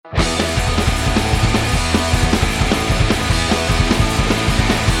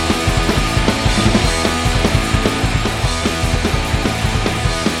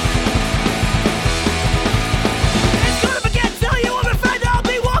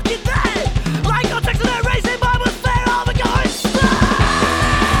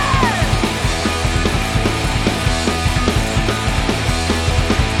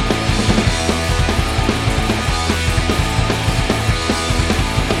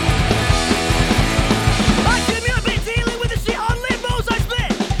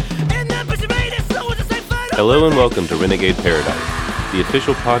Hello and welcome to Renegade Paradise, the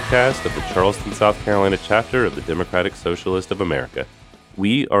official podcast of the Charleston, South Carolina chapter of the Democratic Socialist of America.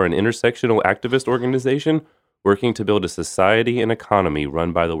 We are an intersectional activist organization working to build a society and economy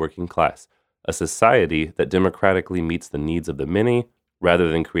run by the working class, a society that democratically meets the needs of the many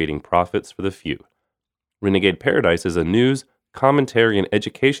rather than creating profits for the few. Renegade Paradise is a news, commentary, and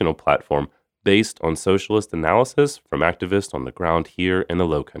educational platform based on socialist analysis from activists on the ground here in the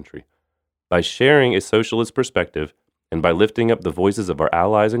Low Country. By sharing a socialist perspective and by lifting up the voices of our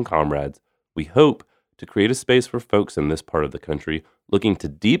allies and comrades, we hope to create a space for folks in this part of the country looking to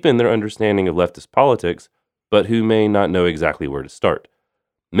deepen their understanding of leftist politics, but who may not know exactly where to start.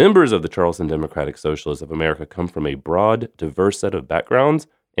 Members of the Charleston Democratic Socialists of America come from a broad, diverse set of backgrounds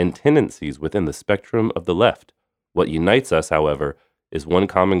and tendencies within the spectrum of the left. What unites us, however, is one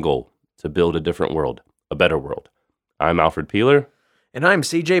common goal: to build a different world, a better world. I'm Alfred Peeler. And I'm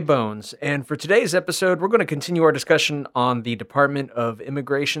CJ Bones, and for today's episode, we're going to continue our discussion on the Department of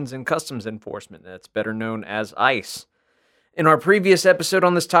Immigrations and Customs Enforcement, that's better known as ICE. In our previous episode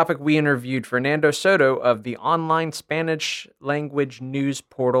on this topic, we interviewed Fernando Soto of the online Spanish language news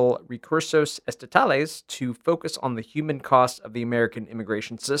portal Recursos Estatales to focus on the human cost of the American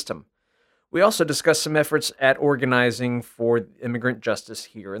immigration system. We also discussed some efforts at organizing for immigrant justice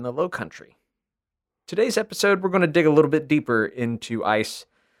here in the Low Country. Today's episode, we're going to dig a little bit deeper into ICE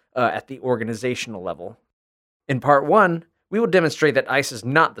at the organizational level. In part one, we will demonstrate that ICE is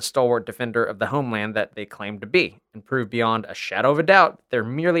not the stalwart defender of the homeland that they claim to be, and prove beyond a shadow of a doubt they're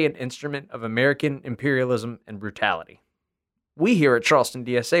merely an instrument of American imperialism and brutality. We here at Charleston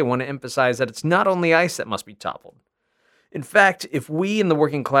DSA want to emphasize that it's not only ICE that must be toppled. In fact, if we in the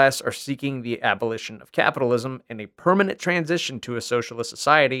working class are seeking the abolition of capitalism and a permanent transition to a socialist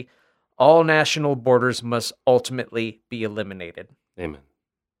society, all national borders must ultimately be eliminated. Amen.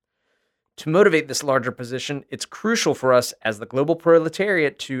 To motivate this larger position, it's crucial for us as the global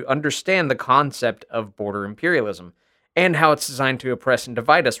proletariat to understand the concept of border imperialism and how it's designed to oppress and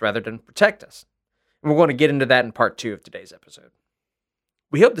divide us rather than protect us. And we're going to get into that in part 2 of today's episode.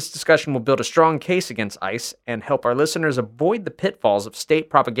 We hope this discussion will build a strong case against ICE and help our listeners avoid the pitfalls of state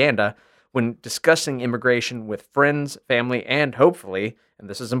propaganda when discussing immigration with friends, family, and hopefully, and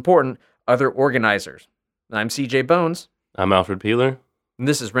this is important, other organizers. I'm CJ Bones. I'm Alfred Peeler. And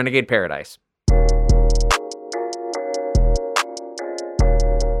this is Renegade Paradise.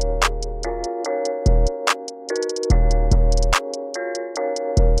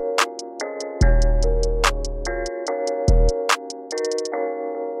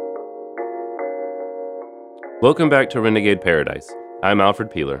 Welcome back to Renegade Paradise. I'm Alfred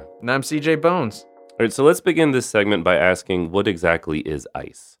Peeler. And I'm CJ Bones. All right, so let's begin this segment by asking, what exactly is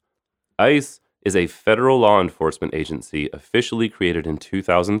ICE? ICE is a federal law enforcement agency officially created in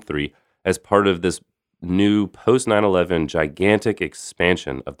 2003 as part of this new post-9/11 gigantic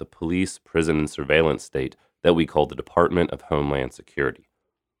expansion of the police, prison, and surveillance state that we call the Department of Homeland Security.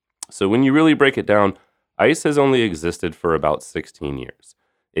 So when you really break it down, ICE has only existed for about 16 years.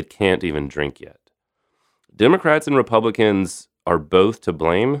 It can't even drink yet. Democrats and Republicans are both to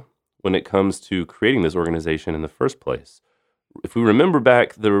blame when it comes to creating this organization in the first place. If we remember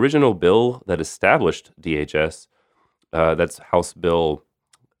back, the original bill that established DHS, that's House Bill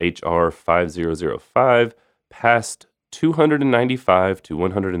H.R. 5005, passed 295 to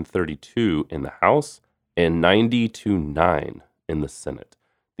 132 in the House and 90 to 9 in the Senate.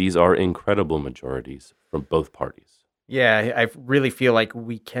 These are incredible majorities from both parties. Yeah, I really feel like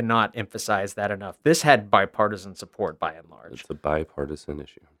we cannot emphasize that enough. This had bipartisan support by and large. It's a bipartisan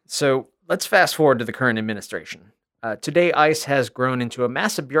issue. So let's fast forward to the current administration. Today, ICE has grown into a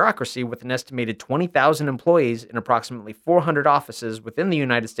massive bureaucracy with an estimated 20,000 employees in approximately 400 offices within the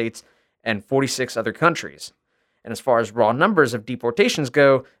United States and 46 other countries. And as far as raw numbers of deportations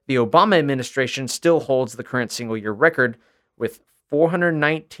go, the Obama administration still holds the current single-year record with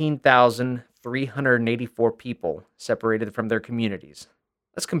 419,384 people separated from their communities.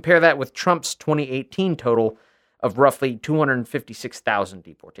 Let's compare that with Trump's 2018 total of roughly 256,000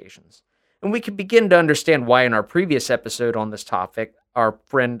 deportations. And we can begin to understand why in our previous episode on this topic, our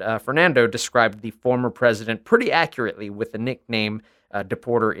friend Fernando described the former president pretty accurately with the nickname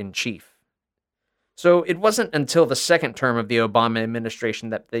Deporter-in-Chief. So it wasn't until the second term of the Obama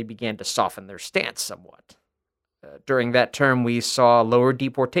administration that they began to soften their stance somewhat. During that term, we saw lower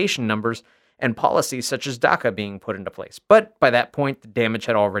deportation numbers and policies such as DACA being put into place. But by that point, the damage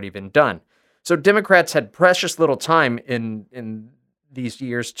had already been done. So Democrats had precious little time in these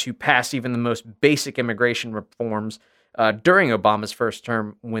years to pass even the most basic immigration reforms during Obama's first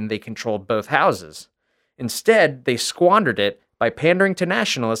term when they controlled both houses. Instead, they squandered it by pandering to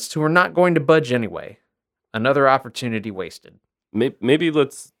nationalists who were not going to budge anyway. Another opportunity wasted. Maybe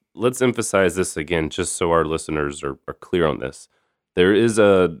let's emphasize this again, just so our listeners are clear on this. There's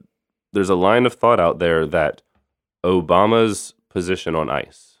a line of thought out there that Obama's position on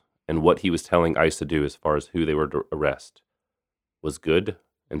ICE and what he was telling ICE to do as far as who they were to arrest was good,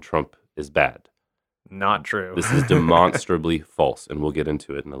 and Trump is bad. Not true. This is demonstrably false, and we'll get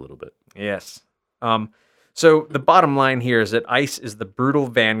into it in a little bit. Yes. So the bottom line here is that ICE is the brutal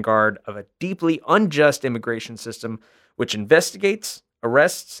vanguard of a deeply unjust immigration system which investigates,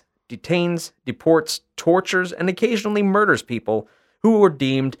 arrests, detains, deports, tortures, and occasionally murders people who were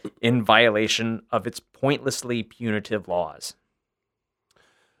deemed in violation of its pointlessly punitive laws.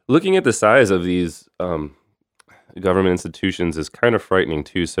 Looking at the size of these government institutions is kind of frightening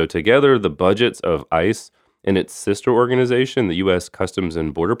too. So together, the budgets of ICE and its sister organization, the U.S. Customs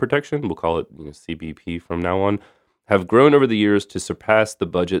and Border Protection, we'll call it CBP from now on, have grown over the years to surpass the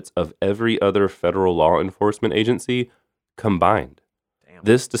budgets of every other federal law enforcement agency combined. Damn.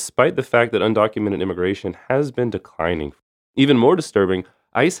 This despite the fact that undocumented immigration has been declining. Even more disturbing,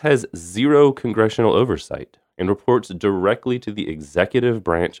 ICE has zero congressional oversight and reports directly to the executive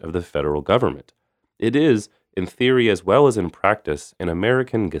branch of the federal government. It is, in theory as well as in practice, an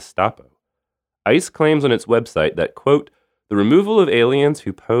American Gestapo. ICE claims on its website that, quote, the removal of aliens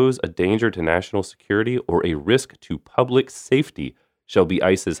who pose a danger to national security or a risk to public safety shall be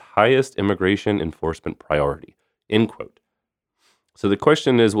ICE's highest immigration enforcement priority, end quote. So the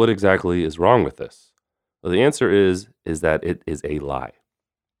question is, what exactly is wrong with this? Well, the answer is that it is a lie.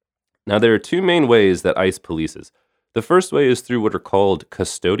 Now, there are two main ways that ICE polices. The first way is through what are called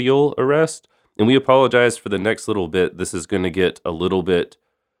custodial arrest, and we apologize for the next little bit. This is going to get a little bit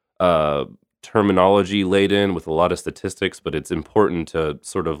terminology laden with a lot of statistics, but it's important to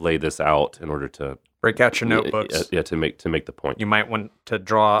sort of lay this out in order to break out your notebooks. Yeah, to make the point. You might want to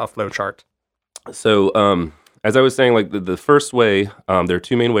draw a flow chart. So, as I was saying, like the first way, there are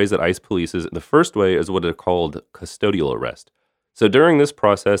two main ways that ICE polices. The first way is what are called custodial arrest. So during this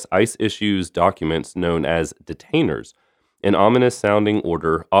process, ICE issues documents known as detainers, an ominous-sounding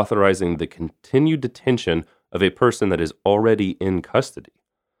order authorizing the continued detention of a person that is already in custody.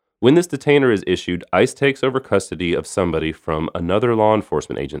 When this detainer is issued, ICE takes over custody of somebody from another law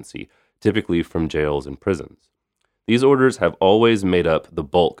enforcement agency, typically from jails and prisons. These orders have always made up the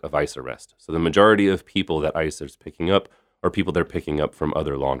bulk of ICE arrest. So the majority of people that ICE is picking up are people they're picking up from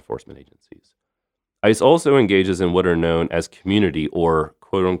other law enforcement agencies. ICE also engages in what are known as community or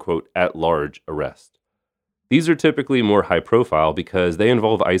quote-unquote at-large arrest. These are typically more high-profile because they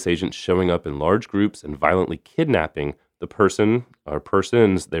involve ICE agents showing up in large groups and violently kidnapping the person or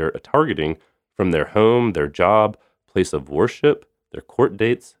persons they're targeting from their home, their job, place of worship, their court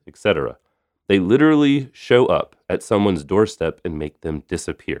dates, etc. They literally show up at someone's doorstep and make them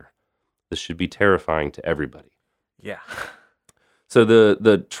disappear. This should be terrifying to everybody. Yeah. So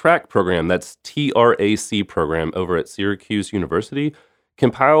the TRAC program, that's TRAC program over at Syracuse University,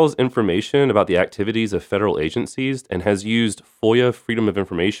 compiles information about the activities of federal agencies and has used FOIA, Freedom of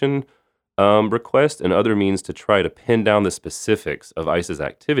Information requests, and other means to try to pin down the specifics of ICE's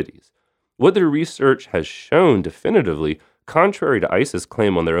activities. What their research has shown definitively, contrary to ICE's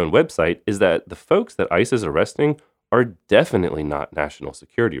claim on their own website, is that the folks that ICE is arresting are definitely not national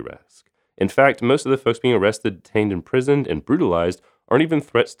security risk. In fact, most of the folks being arrested, detained, imprisoned, and brutalized aren't even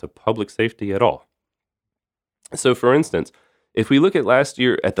threats to public safety at all. So, for instance, if we look at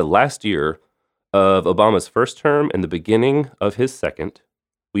the last year of Obama's first term and the beginning of his second,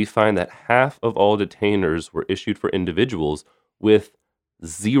 we find that half of all detainers were issued for individuals with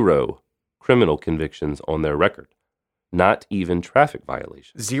zero criminal convictions on their record. Not even traffic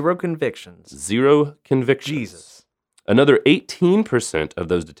violations. Zero convictions. Zero convictions. Jesus. Another 18% of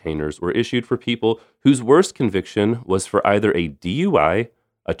those detainers were issued for people whose worst conviction was for either a DUI,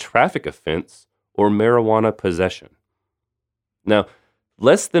 a traffic offense, or marijuana possession. Now,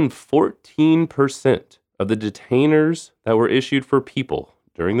 less than 14% of the detainers that were issued for people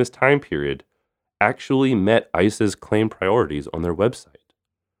during this time period actually met ICE's claim priorities on their website.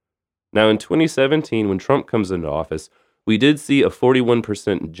 Now, in 2017, when Trump comes into office, we did see a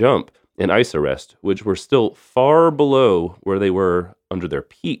 41% jump in ICE arrest, which were still far below where they were under their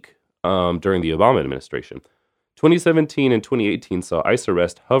peak during the Obama administration. 2017 and 2018 saw ICE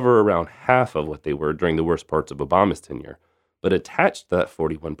arrest hover around half of what they were during the worst parts of Obama's tenure. But attached to that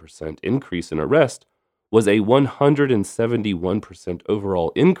 41% increase in arrest was a 171%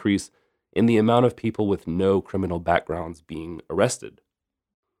 overall increase in the amount of people with no criminal backgrounds being arrested.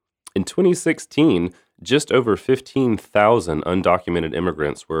 In 2016, just over 15,000 undocumented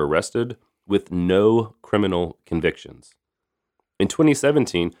immigrants were arrested with no criminal convictions. In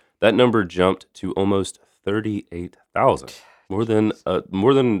 2017, that number jumped to almost 38,000, more than a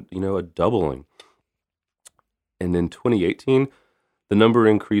doubling. And in 2018, the number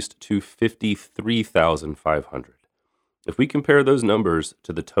increased to 53,500. If we compare those numbers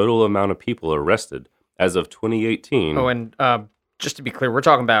to the total amount of people arrested as of 2018. Oh, and just to be clear, we're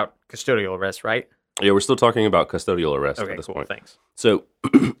talking about custodial arrest, right? Yeah, we're still talking about custodial arrest Okay, at this cool, point. Thanks. So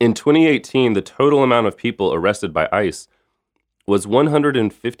in 2018, the total amount of people arrested by ICE was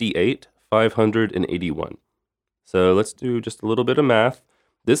 158,581. So let's do just a little bit of math.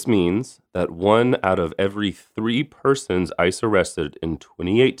 This means that 1 out of every 3 persons ICE arrested in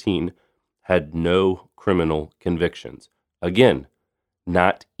 2018 had no criminal convictions. Again,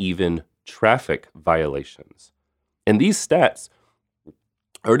 not even traffic violations. And these stats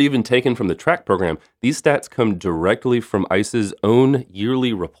aren't even taken from the TRACK program. These stats come directly from ICE's own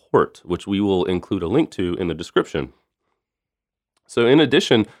yearly report, which we will include a link to in the description. So in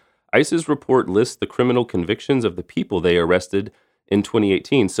addition, ICE's report lists the criminal convictions of the people they arrested in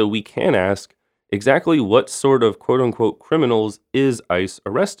 2018. So we can ask, exactly what sort of quote-unquote criminals is ICE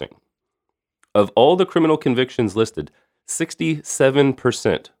arresting? Of all the criminal convictions listed,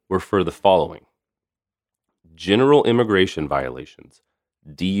 67% were for the following: general immigration violations,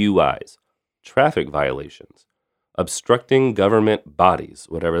 DUIs, traffic violations, obstructing government bodies,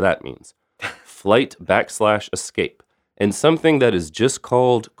 whatever that means, flight/escape, and something that is just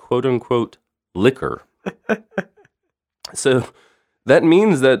called quote-unquote liquor. So that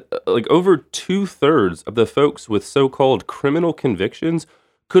means that over 2/3 of the folks with so-called criminal convictions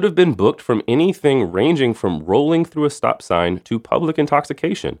could have been booked from anything ranging from rolling through a stop sign to public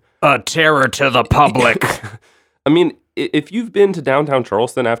intoxication. A terror to the public. I mean, if you've been to downtown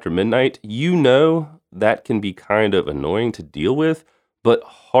Charleston after midnight, you know that can be kind of annoying to deal with, but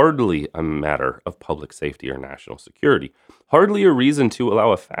hardly a matter of public safety or national security. Hardly a reason to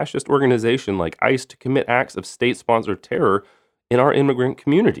allow a fascist organization like ICE to commit acts of state-sponsored terror in our immigrant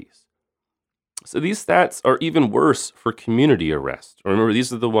communities. So these stats are even worse for community arrests. Remember,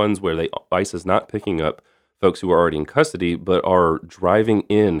 these are the ones where ICE is not picking up folks who are already in custody, but are driving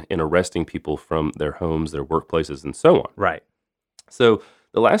in and arresting people from their homes, their workplaces, and so on. Right. So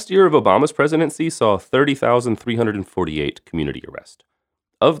the last year of Obama's presidency saw 30,348 community arrests.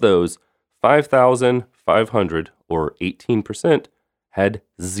 Of those, 5,500, or 18%, had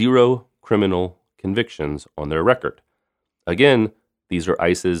 0 criminal convictions on their record. Again, these are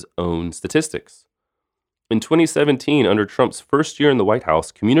ICE's own statistics. In 2017, under Trump's first year in the White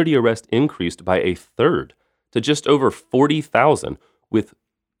House, community arrest increased by 1/3 to just over 40,000, with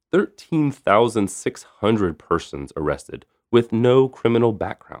 13,600 persons arrested with no criminal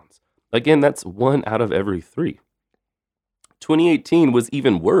backgrounds. Again, that's 1 out of every 3. 2018 was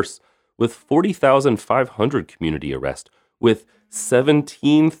even worse, with 40,500 community arrests, with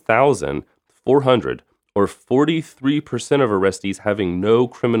 17,400, or 43% of arrestees having no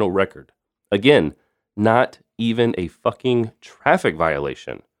criminal record. Again, not even a fucking traffic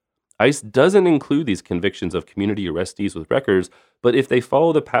violation. ICE doesn't include these convictions of community arrestees with records, but if they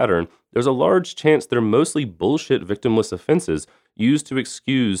follow the pattern, there's a large chance they're mostly bullshit victimless offenses used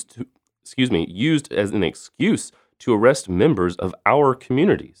as an excuse to arrest members of our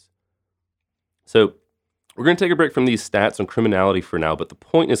communities. So, we're going to take a break from these stats on criminality for now, but the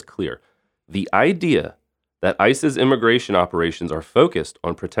point is clear. The idea that ICE's immigration operations are focused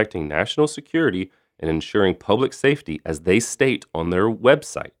on protecting national security and ensuring public safety, as they state on their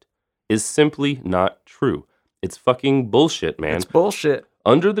website, is simply not true. It's fucking bullshit, man. It's bullshit.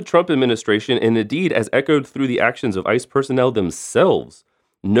 Under the Trump administration, and indeed as echoed through the actions of ICE personnel themselves,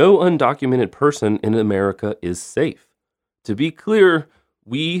 no undocumented person in America is safe. To be clear,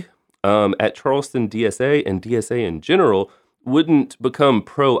 we at Charleston DSA and DSA in general wouldn't become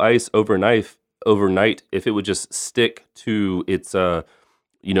pro-ICE overnight if it would just stick to its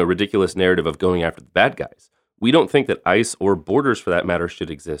ridiculous narrative of going after the bad guys. We don't think that ICE or borders, for that matter,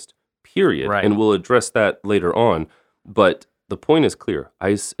 should exist, period. Right. And we'll address that later on. But the point is clear.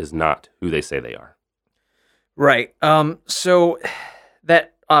 ICE is not who they say they are. Right. So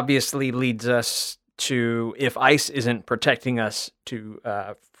that obviously leads us to, if ICE isn't protecting us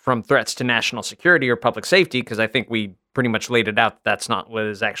from threats to national security or public safety, because I think we pretty much laid it out that's not what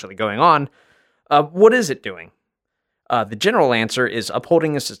is actually going on, what is it doing? The general answer is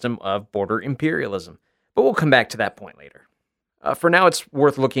upholding a system of border imperialism, but we'll come back to that point later. For now, it's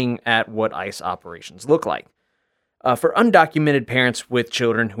worth looking at what ICE operations look like. For undocumented parents with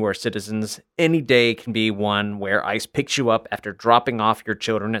children who are citizens, any day can be one where ICE picks you up after dropping off your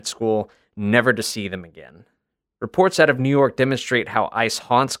children at school, never to see them again. Reports out of New York demonstrate how ICE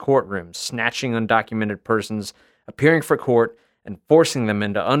haunts courtrooms, snatching undocumented persons appearing for court and forcing them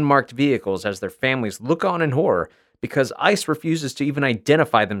into unmarked vehicles as their families look on in horror because ICE refuses to even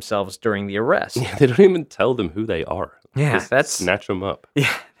identify themselves during the arrest. Yeah, they don't even tell them who they are. Yeah, Just that's snatch them up.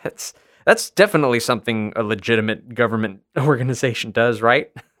 Yeah, that's definitely something a legitimate government organization does,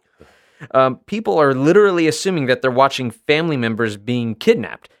 right? People are literally assuming that they're watching family members being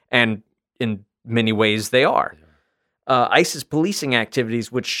kidnapped, and in many ways they are. ICE's policing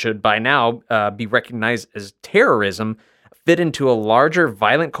activities, which should by now be recognized as terrorism, fit into a larger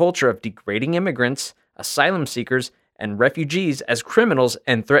violent culture of degrading immigrants, asylum seekers, and refugees as criminals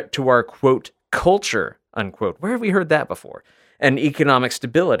and threat to our, quote, culture, unquote. Where have we heard that before? And economic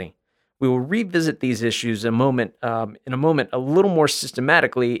stability. We will revisit these issues in a moment a little more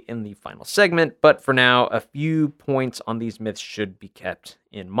systematically in the final segment, but for now, a few points on these myths should be kept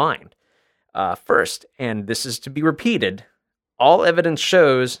in mind. First, and this is to be repeated, all evidence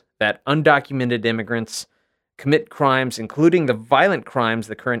shows that undocumented immigrants commit crimes, including the violent crimes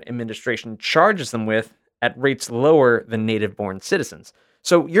the current administration charges them with, at rates lower than native-born citizens.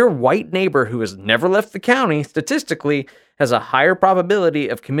 So your white neighbor who has never left the county, statistically, has a higher probability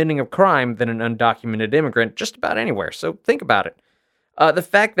of committing a crime than an undocumented immigrant just about anywhere. So think about it. The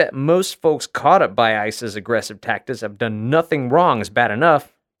fact that most folks caught up by ICE's aggressive tactics have done nothing wrong is bad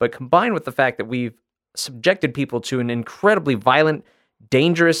enough, but combined with the fact that we've subjected people to an incredibly violent,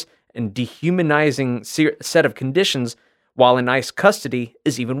 dangerous, and dehumanizing set of conditions while in ICE custody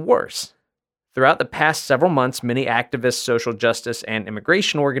is even worse. Throughout the past several months, many activists, social justice, and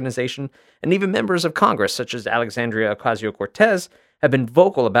immigration organizations, and even members of Congress, such as Alexandria Ocasio-Cortez, have been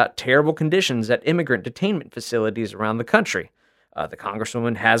vocal about terrible conditions at immigrant detainment facilities around the country. The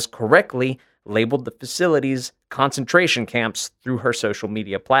Congresswoman has correctly labeled the facilities concentration camps through her social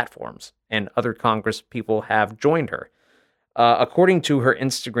media platforms, and other Congress people have joined her. According to her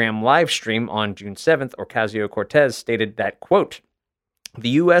Instagram live stream on June 7th, Ocasio-Cortez stated that, quote, "The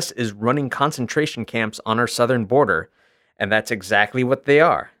U.S. is running concentration camps on our southern border, and that's exactly what they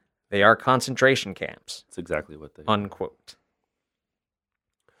are. They are concentration camps." That's exactly what they unquote.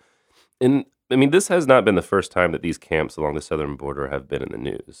 And I mean, this has not been the first time that these camps along the southern border have been in the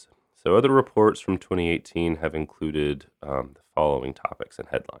news. So other reports from 2018 have included the following topics and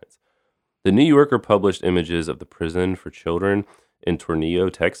headlines. The New Yorker published images of the prison for children in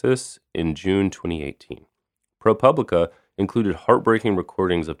Tornillo, Texas in June 2018. ProPublica included heartbreaking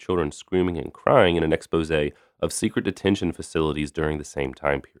recordings of children screaming and crying in an expose of secret detention facilities during the same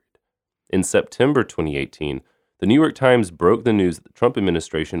time period. In September 2018, the New York Times broke the news that the Trump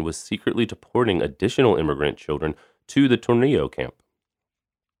administration was secretly deporting additional immigrant children to the Tornillo camp.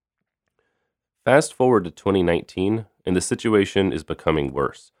 Fast forward to 2019, and the situation is becoming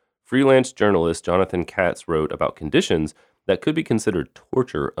worse. Freelance journalist Jonathan Katz wrote about conditions that could be considered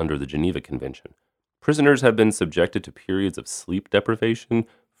torture under the Geneva Convention. Prisoners have been subjected to periods of sleep deprivation,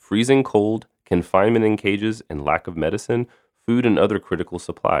 freezing cold, confinement in cages, and lack of medicine, food, and other critical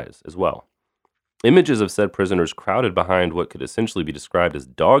supplies as well. Images of said prisoners crowded behind what could essentially be described as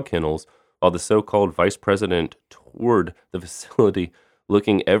dog kennels, while the so-called vice president toured the facility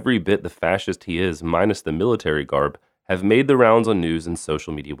looking every bit the fascist he is, minus the military garb, have made the rounds on news and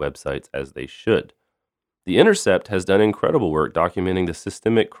social media websites as they should. The Intercept has done incredible work documenting the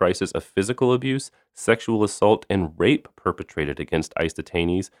systemic crisis of physical abuse, sexual assault, and rape perpetrated against ICE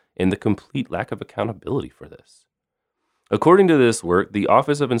detainees, and the complete lack of accountability for this. According to this work, the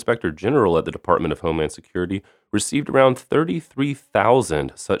Office of Inspector General at the Department of Homeland Security received around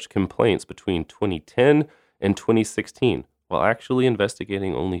 33,000 such complaints between 2010 and 2016, while actually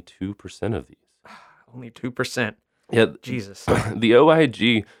investigating only 2% of these. Only 2%. Yeah, Jesus. The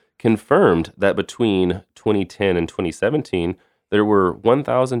OIG confirmed that between 2010 and 2017, there were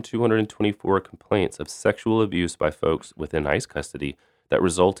 1,224 complaints of sexual abuse by folks within ICE custody that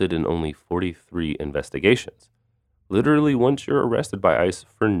resulted in only 43 investigations. Literally, once you're arrested by ICE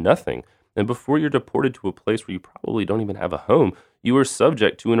for nothing, and before you're deported to a place where you probably don't even have a home, you are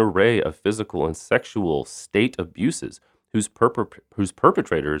subject to an array of physical and sexual state abuses whose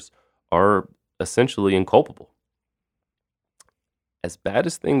perpetrators are essentially inculpable. As bad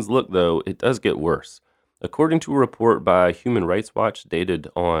as things look, though, it does get worse. According to a report by Human Rights Watch dated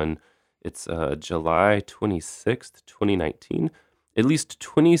on July 26th, 2019, at least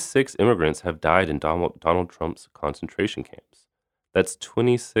 26 immigrants have died in Donald Trump's concentration camps. That's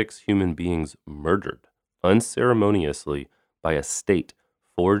 26 human beings murdered unceremoniously by a state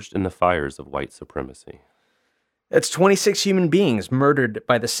forged in the fires of white supremacy. That's 26 human beings murdered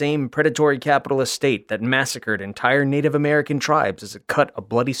by the same predatory capitalist state that massacred entire Native American tribes as it cut a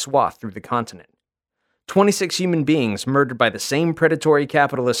bloody swath through the continent. 26 human beings murdered by the same predatory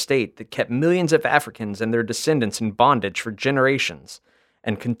capitalist state that kept millions of Africans and their descendants in bondage for generations,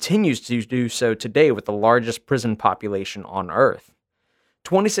 and continues to do so today with the largest prison population on Earth.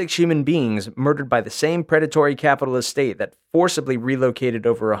 26 human beings murdered by the same predatory capitalist state that forcibly relocated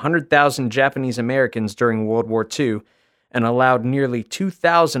over 100,000 Japanese Americans during World War II and allowed nearly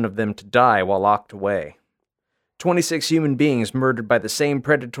 2,000 of them to die while locked away. 26 human beings murdered by the same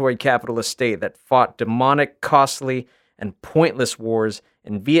predatory capitalist state that fought demonic, costly, and pointless wars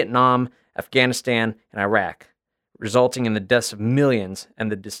in Vietnam, Afghanistan, and Iraq, resulting in the deaths of millions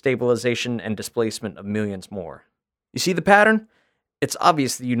and the destabilization and displacement of millions more. You see the pattern? It's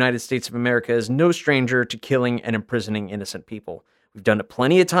obvious the United States of America is no stranger to killing and imprisoning innocent people. We've done it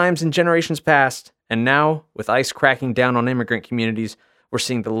plenty of times in generations past, and now, with ICE cracking down on immigrant communities, we're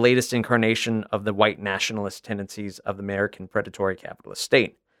seeing the latest incarnation of the white nationalist tendencies of the American predatory capitalist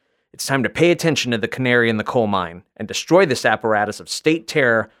state. It's time to pay attention to the canary in the coal mine and destroy this apparatus of state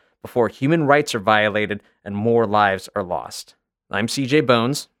terror before human rights are violated and more lives are lost. I'm CJ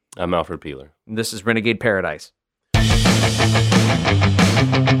Bones. I'm Alfred Peeler. And this is Renegade Paradise.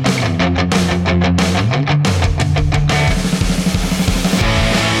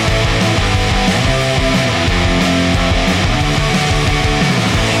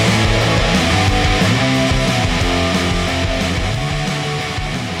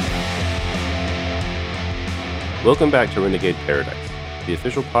 Welcome back to Renegade Paradise, the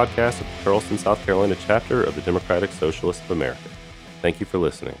official podcast of the Charleston, South Carolina chapter of the Democratic Socialists of America. Thank you for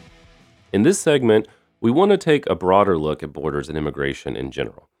listening. In this segment, we want to take a broader look at borders and immigration in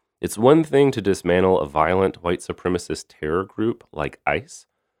general. It's one thing to dismantle a violent white supremacist terror group like ICE,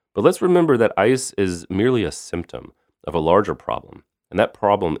 but let's remember that ICE is merely a symptom of a larger problem, and that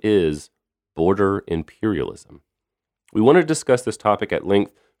problem is border imperialism. We want to discuss this topic at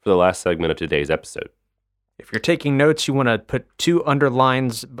length for the last segment of today's episode. If you're taking notes, you want to put 2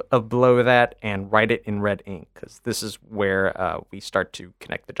 underlines below that and write it in red ink, because this is where we start to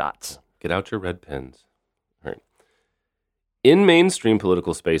connect the dots. Get out your red pens. All right. In mainstream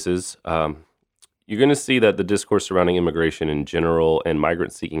political spaces, you're going to see that the discourse surrounding immigration in general and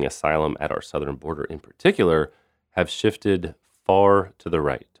migrants seeking asylum at our southern border in particular have shifted far to the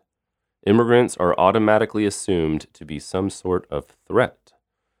right. Immigrants are automatically assumed to be some sort of threat.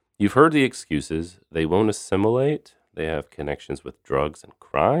 You've heard the excuses. They won't assimilate. They have connections with drugs and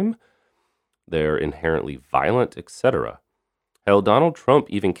crime. They're inherently violent, etc. Hell, Donald Trump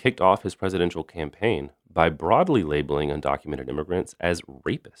even kicked off his presidential campaign by broadly labeling undocumented immigrants as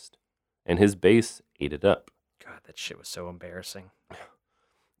rapists, and his base ate it up. God, that shit was so embarrassing.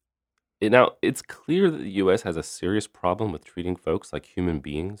 Now, it's clear that the U.S. has a serious problem with treating folks like human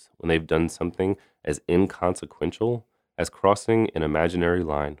beings when they've done something as inconsequential as crossing an imaginary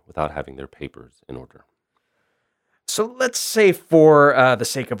line without having their papers in order. So let's say for the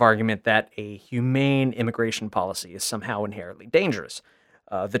sake of argument that a humane immigration policy is somehow inherently dangerous.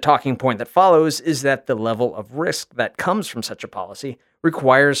 The talking point that follows is that the level of risk that comes from such a policy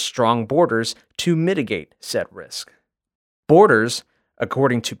requires strong borders to mitigate said risk. Borders,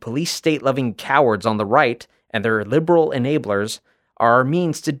 according to police state-loving cowards on the right and their liberal enablers, are a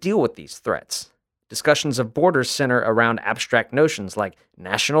means to deal with these threats. Discussions of borders center around abstract notions like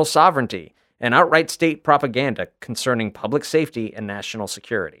national sovereignty and outright state propaganda concerning public safety and national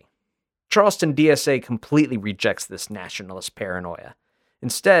security. Charleston DSA completely rejects this nationalist paranoia.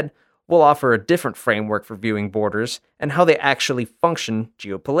 Instead, we'll offer a different framework for viewing borders and how they actually function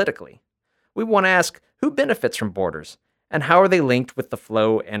geopolitically. We want to ask who benefits from borders and how are they linked with the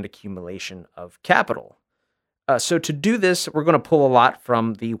flow and accumulation of capital. So to do this, we're going to pull a lot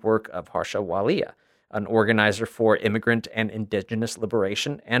from the work of Harsha Walia, an organizer for immigrant and indigenous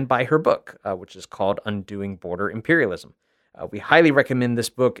liberation, and by her book, which is called Undoing Border Imperialism. We highly recommend this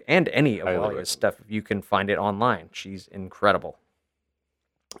book and any of Walia's stuff if you can find it online. She's incredible.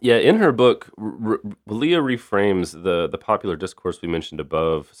 Yeah, in her book, Walia reframes the popular discourse we mentioned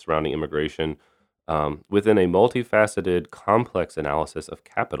above surrounding immigration within a multifaceted, complex analysis of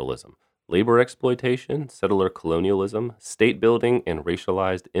capitalism, labor exploitation, settler colonialism, state building, and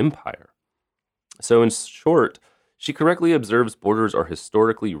racialized empire. So in short, she correctly observes borders are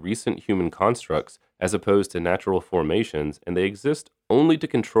historically recent human constructs as opposed to natural formations, and they exist only to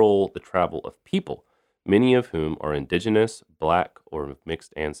control the travel of people, many of whom are indigenous, black, or of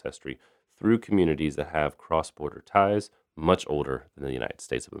mixed ancestry, through communities that have cross-border ties much older than the United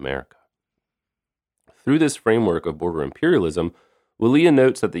States of America. Through this framework of border imperialism, Walia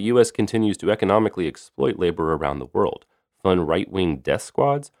notes that the U.S. continues to economically exploit labor around the world, fund right-wing death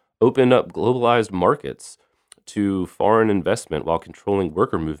squads, open up globalized markets to foreign investment while controlling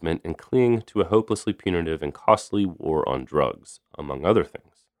worker movement and clinging to a hopelessly punitive and costly war on drugs, among other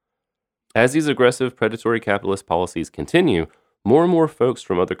things. As these aggressive predatory capitalist policies continue, more and more folks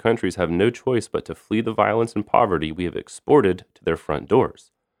from other countries have no choice but to flee the violence and poverty we have exported to their front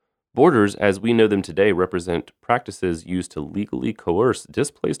doors. Borders, as we know them today, represent practices used to legally coerce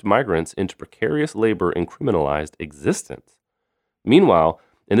displaced migrants into precarious labor and criminalized existence. Meanwhile,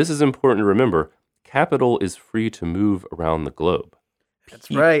 and this is important to remember, capital is free to move around the globe.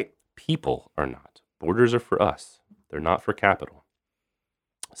 That's right. People are not. Borders are for us. They're not for capital.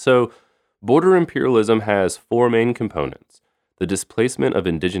 So, border imperialism has four main components: the displacement of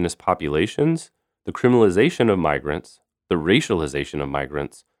indigenous populations, the criminalization of migrants, the racialization of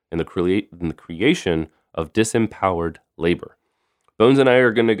migrants, and the creation of disempowered labor. Bones and I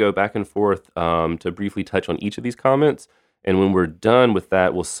are going to go back and forth to briefly touch on each of these comments. And when we're done with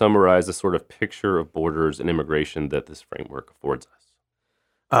that, we'll summarize the sort of picture of borders and immigration that this framework affords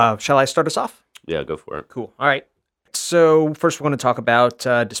us. Shall I start us off? Yeah, go for it. Cool. All right. So first, we're going to talk about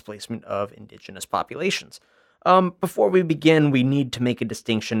displacement of indigenous populations. Before we begin, we need to make a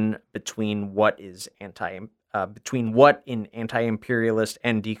distinction between what in anti-imperialist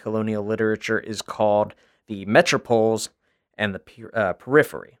and decolonial literature is called the metropoles and the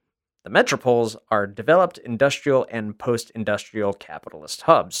periphery. The metropoles are developed industrial and post-industrial capitalist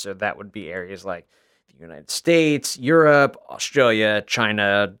hubs. So that would be areas like the United States, Europe, Australia,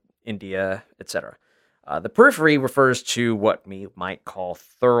 China, India, etc. The periphery refers to what we might call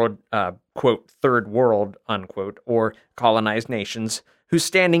quote, third world, unquote, or colonized nations, whose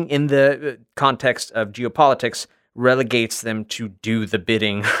standing in the context of geopolitics relegates them to do the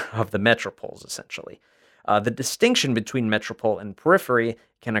bidding of the metropoles, essentially. The distinction between metropole and periphery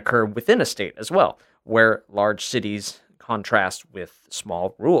can occur within a state as well, where large cities contrast with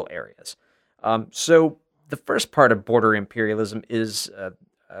small rural areas. So the first part of border imperialism is,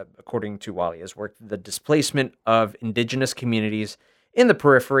 according to Walia's work, the displacement of indigenous communities in the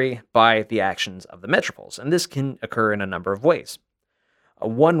periphery by the actions of the metropoles. And this can occur in a number of ways.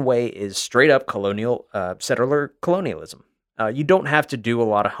 One way is straight-up settler colonialism. You don't have to do a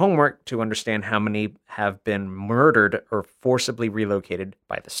lot of homework to understand how many have been murdered or forcibly relocated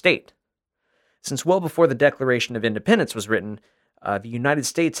by the state. Since well before the Declaration of Independence was written, the United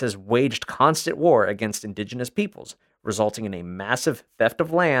States has waged constant war against indigenous peoples, resulting in a massive theft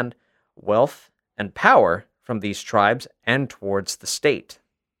of land, wealth, and power from these tribes and towards the state.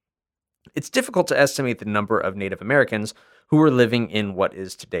 It's difficult to estimate the number of Native Americans who were living in what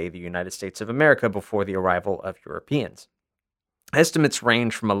is today the United States of America before the arrival of Europeans. Estimates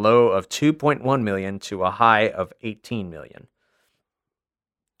range from a low of 2.1 million to a high of 18 million.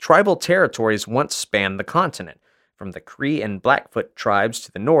 Tribal territories once spanned the continent, from the Cree and Blackfoot tribes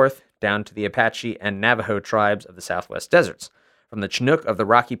to the north, down to the Apache and Navajo tribes of the Southwest deserts, from the Chinook of the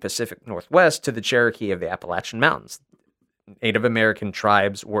Rocky Pacific Northwest to the Cherokee of the Appalachian Mountains. Native American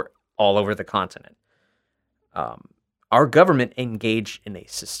tribes were all over the continent. Our government engaged in a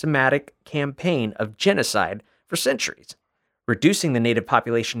systematic campaign of genocide for centuries, reducing the native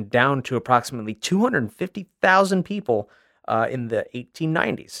population down to approximately 250,000 people in the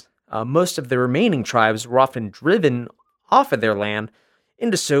 1890s. Most of the remaining tribes were often driven off of their land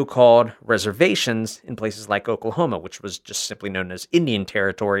into so-called reservations in places like Oklahoma, which was just simply known as Indian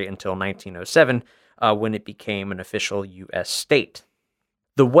Territory until 1907, when it became an official U.S. state.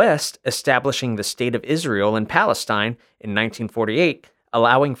 The West establishing the State of Israel in Palestine in 1948,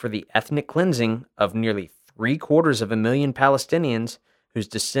 allowing for the ethnic cleansing of nearly 750,000 Palestinians, whose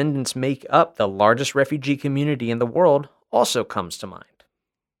descendants make up the largest refugee community in the world, also comes to mind.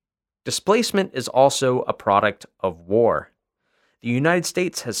 Displacement is also a product of war. The United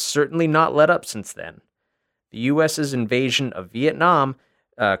States has certainly not let up since then. The U.S.'s invasion of Vietnam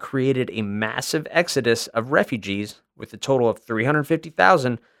created a massive exodus of refugees, with a total of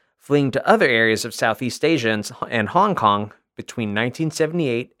 350,000 fleeing to other areas of Southeast Asia and Hong Kong between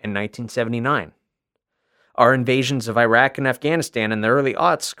 1978 and 1979. Our invasions of Iraq and Afghanistan in the early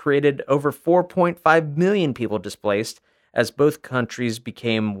aughts created over 4.5 million people displaced, as both countries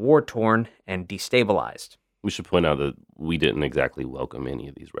became war-torn and destabilized. We should point out that we didn't exactly welcome any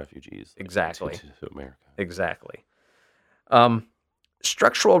of these refugees Exactly. to America. Exactly.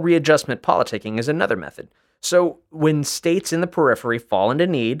 Structural readjustment politicking is another method. So when states in the periphery fall into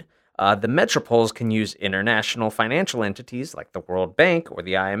need, the metropoles can use international financial entities like the World Bank or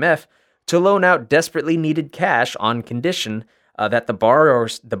the IMF to loan out desperately needed cash on condition that the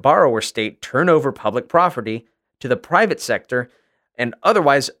borrower state turn over public property to the private sector and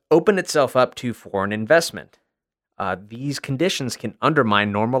otherwise open itself up to foreign investment. These conditions can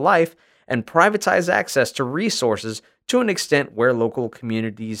undermine normal life and privatize access to resources to an extent where local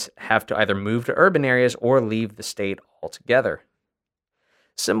communities have to either move to urban areas or leave the state altogether.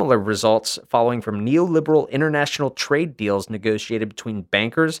 Similar results following from neoliberal international trade deals negotiated between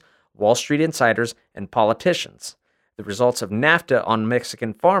bankers, Wall Street insiders, and politicians. The results of NAFTA on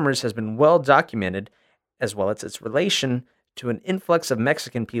Mexican farmers has been well documented, as well as its relation to an influx of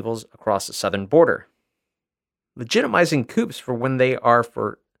Mexican peoples across the southern border. Legitimizing coups when they are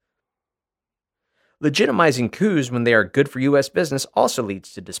good for U.S. business also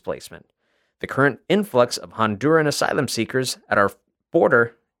leads to displacement. The current influx of Honduran asylum seekers at our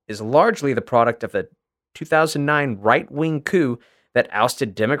border is largely the product of the 2009 right-wing coup that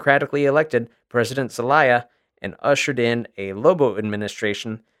ousted democratically elected President Zelaya and ushered in a Lobo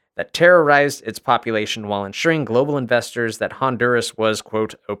administration that terrorized its population while ensuring global investors that Honduras was,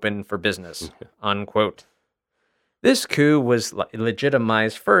 quote, open for business, unquote. This coup was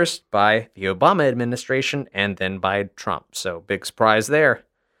legitimized first by the Obama administration and then by Trump, so big surprise there.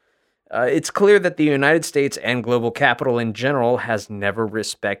 It's clear that the United States and global capital in general has never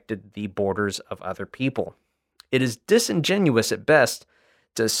respected the borders of other people. It is disingenuous at best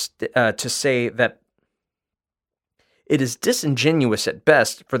to say that it is disingenuous at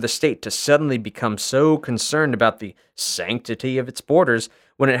best for the state to suddenly become so concerned about the sanctity of its borders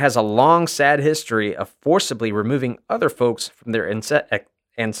when it has a long, sad history of forcibly removing other folks from their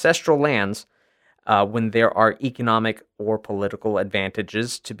ancestral lands when there are economic or political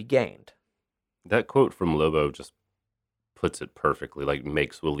advantages to be gained. That quote from Lobo just puts it perfectly, like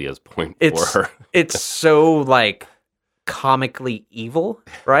makes Julia's point It's for her. it's so like comically evil,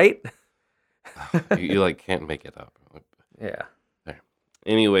 right? You like can't make it up. Yeah.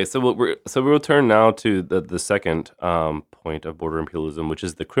 Anyway, so we'll turn now to the second point of border imperialism, which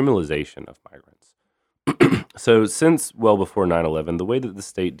is the criminalization of migrants. So since well before 9/11, the way that the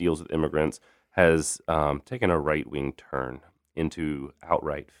state deals with immigrants has taken a right-wing turn into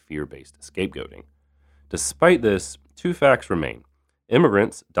outright fear-based scapegoating. Despite this, two facts remain.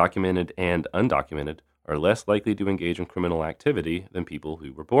 Immigrants, documented and undocumented, are less likely to engage in criminal activity than people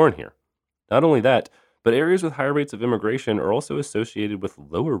who were born here. Not only that, but areas with higher rates of immigration are also associated with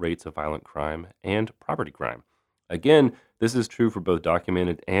lower rates of violent crime and property crime. Again, this is true for both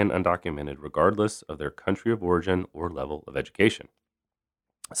documented and undocumented, regardless of their country of origin or level of education.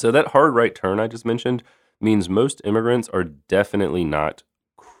 So that hard right turn I just mentioned means most immigrants are definitely not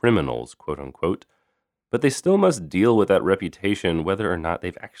criminals, quote unquote, but they still must deal with that reputation whether or not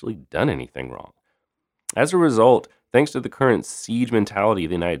they've actually done anything wrong. As a result, thanks to the current siege mentality of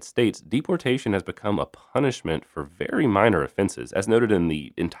the United States, deportation has become a punishment for very minor offenses, as noted in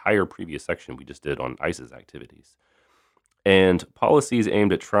the entire previous section we just did on ICE's activities. And policies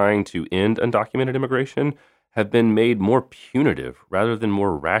aimed at trying to end undocumented immigration have been made more punitive rather than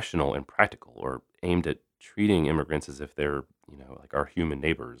more rational and practical, or aimed at treating immigrants as if they're, like our human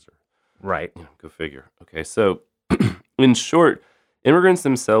neighbors. Right. Go figure. Okay, so in short, immigrants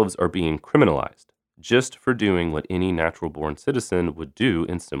themselves are being criminalized just for doing what any natural-born citizen would do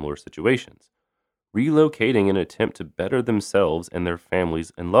in similar situations, relocating in an attempt to better themselves and their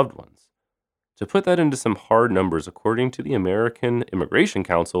families and loved ones. To put that into some hard numbers, according to the American Immigration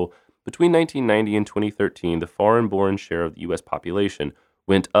Council, between 1990 and 2013, the foreign-born share of the U.S. population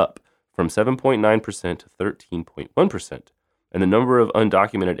went up from 7.9% to 13.1%, and the number of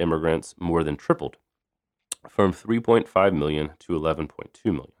undocumented immigrants more than tripled, from 3.5 million to 11.2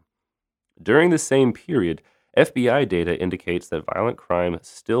 million. During the same period, FBI data indicates that violent crime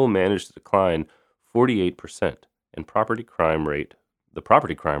still managed to decline 48%, and the property crime rate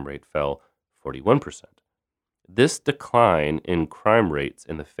fell 41%. This decline in crime rates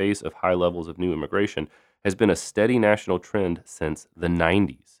in the face of high levels of new immigration has been a steady national trend since the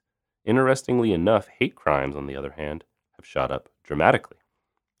 90s. Interestingly enough, hate crimes, on the other hand, have shot up dramatically.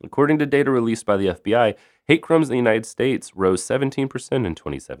 According to data released by the FBI, hate crimes in the United States rose 17% in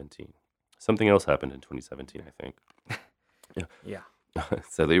 2017. Something else happened in 2017, I think. Yeah.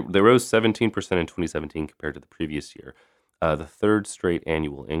 So they rose 17% in 2017 compared to the previous year, the third straight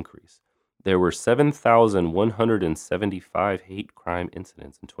annual increase. There were 7,175 hate crime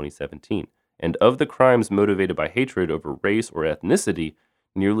incidents in 2017, and of the crimes motivated by hatred over race or ethnicity,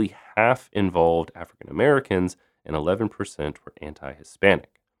 nearly half involved African Americans and 11% were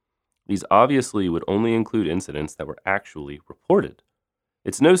anti-Hispanic. These obviously would only include incidents that were actually reported.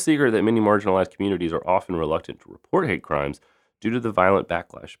 It's no secret that many marginalized communities are often reluctant to report hate crimes due to the violent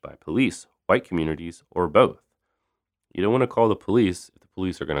backlash by police, white communities, or both. You don't want to call the police if the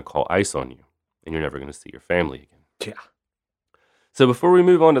police are going to call ICE on you, and you're never going to see your family again. Yeah. So before we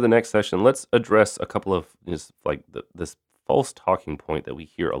move on to the next session, let's address a couple of this false talking point that we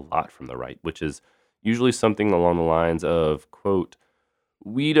hear a lot from the right, which is usually something along the lines of, quote,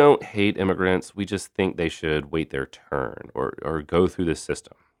 "We don't hate immigrants, we just think they should wait their turn or go through the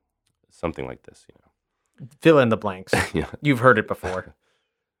system." Something like this, Fill in the blanks. Yeah. You've heard it before.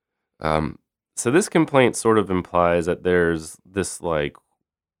 So this complaint sort of implies that there's this like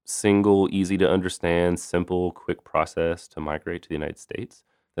single, easy to understand, simple, quick process to migrate to the United States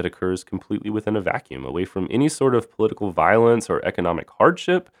that occurs completely within a vacuum, away from any sort of political violence or economic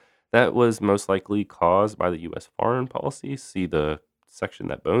hardship that was most likely caused by the U.S. foreign policy. See the section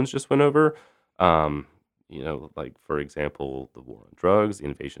that Bones just went over. Like, for example, the war on drugs, the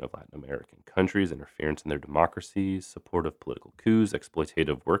invasion of Latin American countries, interference in their democracies, support of political coups,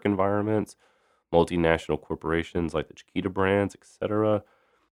 exploitative work environments, multinational corporations like the Chiquita brands, etc.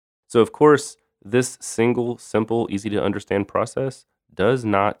 So, of course, this single, simple, easy to understand process does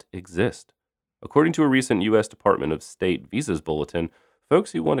not exist. According to a recent U.S. Department of State visas bulletin,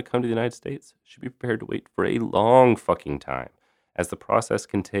 folks who want to come to the United States should be prepared to wait for a long fucking time, as the process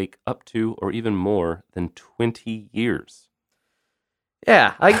can take up to or even more than 20 years.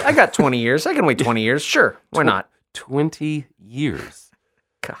 Yeah, I got 20 years. I can wait 20 years. Sure, why not? 20 years.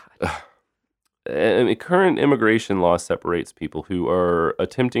 God. Current immigration law separates people who are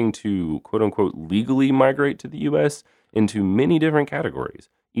attempting to, quote unquote, legally migrate to the U.S. into many different categories,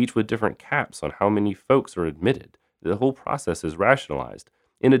 each with different caps on how many folks are admitted. The whole process is rationalized.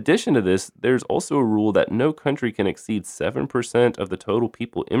 In addition to this, there's also a rule that no country can exceed 7% of the total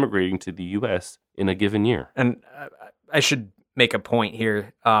people immigrating to the U.S. in a given year. And I should make a point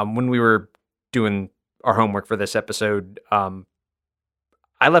here. When we were doing our homework for this episode,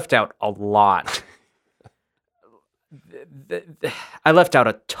 I left out a lot. I left out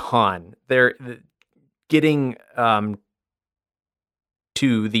a ton. Getting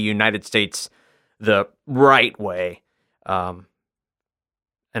to the United States the right way.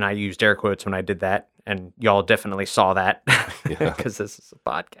 And I used air quotes when I did that, and y'all definitely saw that because this is a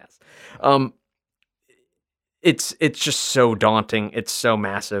podcast. It's just so daunting. It's so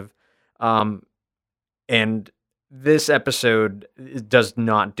massive. And this episode does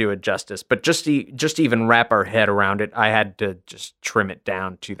not do it justice, but just to even wrap our head around it, I had to just trim it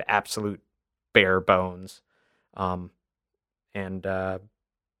down to the absolute bare bones.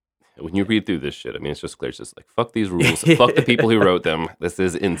 When you read through this shit, I mean, it's just clear. It's just like, fuck these rules. Fuck the people who wrote them. This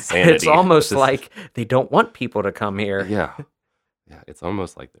is insanity. It's almost like they don't want people to come here. Yeah. Yeah, it's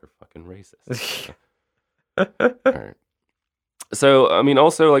almost like they're fucking racist. All right. So, I mean,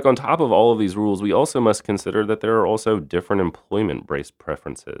 also, like, on top of all of these rules, we also must consider that there are also different employment-based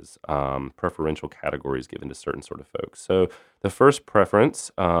preferences, preferential categories given to certain sort of folks. So, the first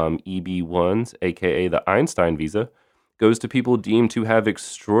preference, EB1s, aka the Einstein visa, goes to people deemed to have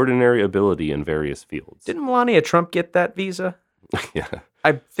extraordinary ability in various fields. Didn't Melania Trump get that visa? Yeah.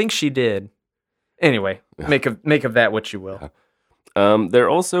 I think she did. Anyway, make of that what you will. Yeah. There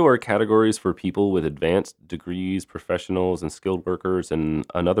also are categories for people with advanced degrees, professionals, and skilled workers, and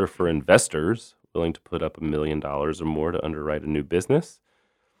another for investors willing to put up $1 million or more to underwrite a new business.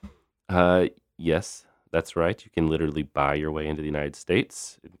 Yes, that's right. You can literally buy your way into the United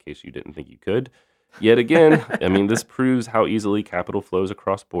States, in case you didn't think you could. Yet again, I mean, this proves how easily capital flows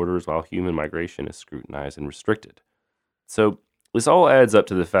across borders while human migration is scrutinized and restricted. So this all adds up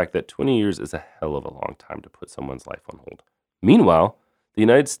to the fact that 20 years is a hell of a long time to put someone's life on hold. Meanwhile, the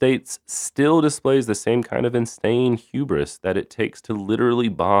United States still displays the same kind of insane hubris that it takes to literally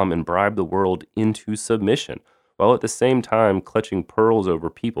bomb and bribe the world into submission, while at the same time clutching pearls over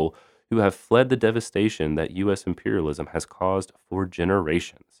people who have fled the devastation that U.S. imperialism has caused for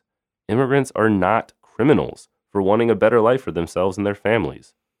generations. Immigrants are not criminals for wanting a better life for themselves and their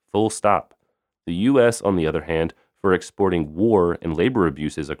families. Full stop. The U.S., on the other hand, for exporting war and labor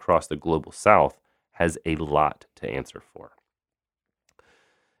abuses across the global South, has a lot to answer for.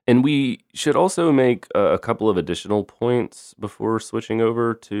 And we should also make a couple of additional points before switching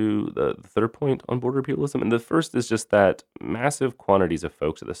over to the third point on border imperialism. And the first is just that massive quantities of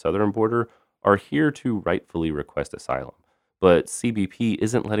folks at the southern border are here to rightfully request asylum. But CBP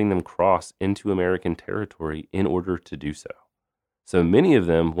isn't letting them cross into American territory in order to do so. So many of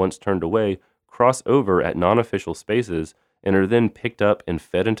them, once turned away, cross over at non-official spaces and are then picked up and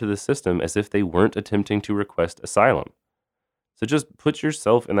fed into the system as if they weren't attempting to request asylum. So just put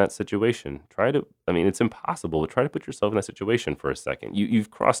yourself in that situation. It's impossible, but try to put yourself in that situation for a second.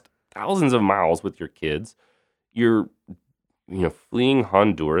 You've crossed thousands of miles with your kids. You're, fleeing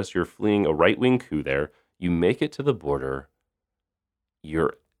Honduras. You're fleeing a right-wing coup there. You make it to the border.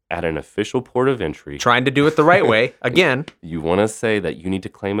 You're at an official port of entry. Trying to do it the right way, again. You want to say that you need to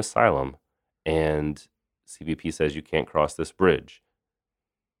claim asylum, and CBP says you can't cross this bridge.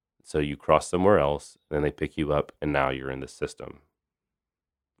 So you cross somewhere else, then they pick you up, and now you're in the system.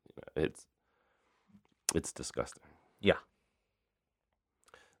 It's disgusting. Yeah.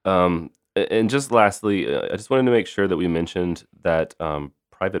 And just lastly, I just wanted to make sure that we mentioned that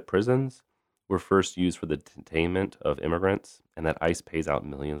private prisons were first used for the detainment of immigrants, and that ICE pays out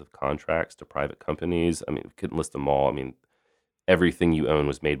millions of contracts to private companies. I mean, we couldn't list them all. I mean, everything you own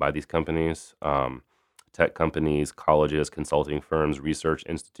was made by these companies, tech companies, colleges, consulting firms, research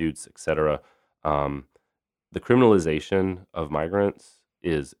institutes, etc. The criminalization of migrants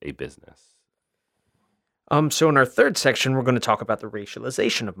is a business. So in our third section, we're going to talk about the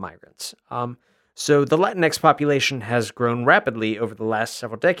racialization of migrants. So the Latinx population has grown rapidly over the last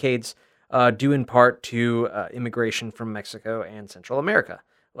several decades, due in part to immigration from Mexico and Central America.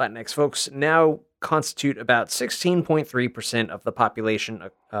 Latinx folks now constitute about 16.3% of the population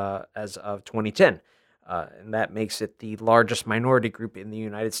as of 2010, and that makes it the largest minority group in the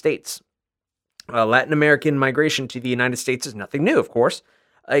United States. Latin American migration to the United States is nothing new, of course,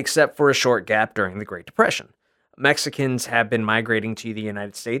 except for a short gap during the Great Depression. Mexicans have been migrating to the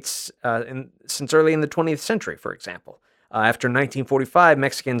United States since early in the 20th century, for example. After 1945,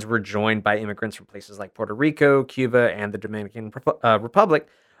 Mexicans were joined by immigrants from places like Puerto Rico, Cuba, and the Dominican Republic,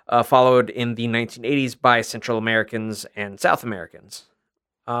 followed in the 1980s by Central Americans and South Americans.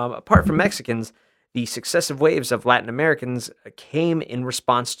 Apart from Mexicans, the successive waves of Latin Americans came in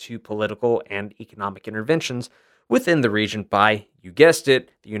response to political and economic interventions within the region by, you guessed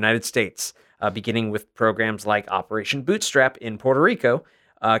it, the United States, beginning with programs like Operation Bootstrap in Puerto Rico,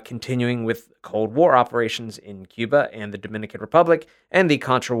 continuing with Cold War operations in Cuba and the Dominican Republic, and the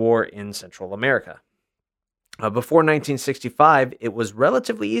Contra War in Central America. Before 1965, it was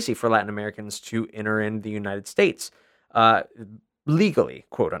relatively easy for Latin Americans to enter in the United States, legally,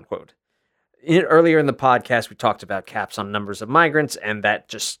 quote unquote. Earlier in the podcast, we talked about caps on numbers of migrants, and that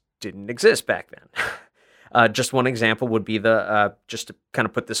just didn't exist back then. Just one example would be just to kind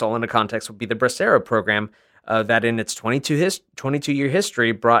of put this all into context, would be the Bracero program that in its 22-year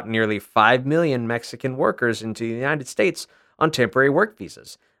history brought nearly 5 million Mexican workers into the United States on temporary work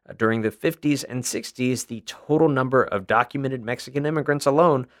visas. During the 50s and 60s, the total number of documented Mexican immigrants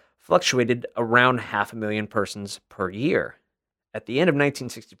alone fluctuated around 500,000 persons per year. At the end of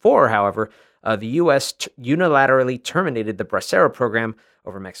 1964, however, the U.S. unilaterally terminated the Bracero program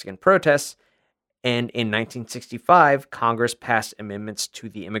over Mexican protests, and in 1965, Congress passed amendments to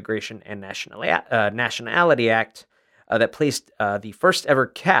the Immigration and Nationality Act that placed the first ever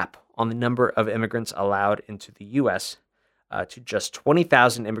cap on the number of immigrants allowed into the U.S. To just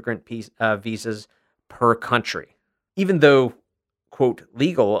 20,000 immigrant visas per country. Even though, quote,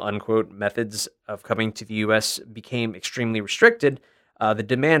 legal, unquote, methods of coming to the U.S. became extremely restricted, the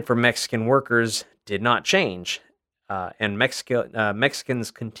demand for Mexican workers did not change, and Mexicans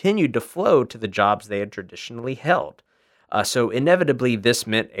continued to flow to the jobs they had traditionally held. So inevitably, this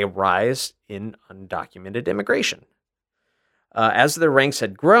meant a rise in undocumented immigration. As their ranks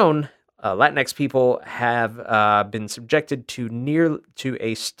had grown, Latinx people have been subjected to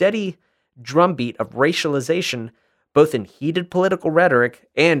a steady drumbeat of racialization, both in heated political rhetoric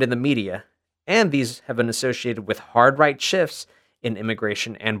and in the media, and these have been associated with hard-right shifts in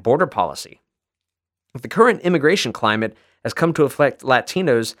immigration and border policy. The current immigration climate has come to affect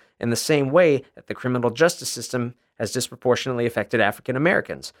Latinos in the same way that the criminal justice system has disproportionately affected African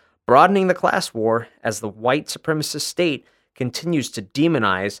Americans, broadening the class war as the white supremacist state continues to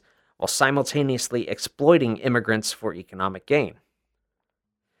demonize while simultaneously exploiting immigrants for economic gain.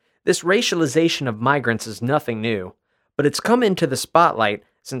 This racialization of migrants is nothing new, but it's come into the spotlight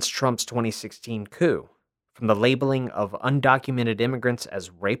since Trump's 2016 coup. From the labeling of undocumented immigrants as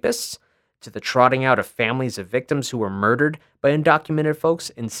rapists, to the trotting out of families of victims who were murdered by undocumented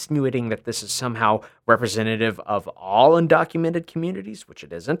folks, insinuating that this is somehow representative of all undocumented communities, which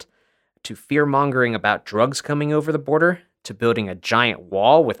it isn't, to fear-mongering about drugs coming over the border, to building a giant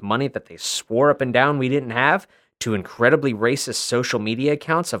wall with money that they swore up and down we didn't have, to incredibly racist social media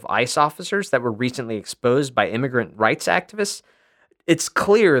accounts of ICE officers that were recently exposed by immigrant rights activists, it's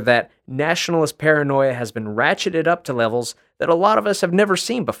clear that nationalist paranoia has been ratcheted up to levels that a lot of us have never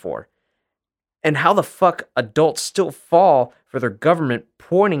seen before. And how the fuck adults still fall for their government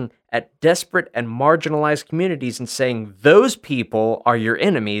pointing at desperate and marginalized communities and saying those people are your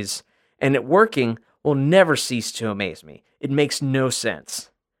enemies, and it working will never cease to amaze me. It makes no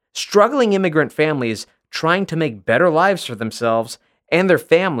sense. Struggling immigrant families trying to make better lives for themselves and their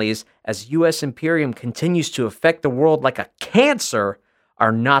families as U.S. imperium continues to affect the world like a cancer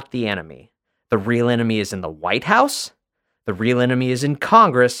are not the enemy. The real enemy is in the White House. The real enemy is in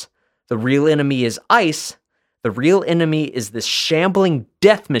Congress. The real enemy is ICE. The real enemy is this shambling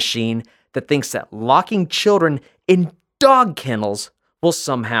death machine that thinks that locking children in dog kennels will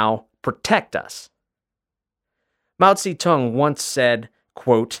somehow protect us. Mao Zedong once said,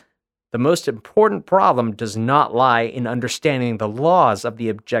 quote, "The most important problem does not lie in understanding the laws of the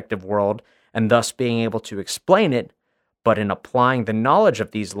objective world and thus being able to explain it, but in applying the knowledge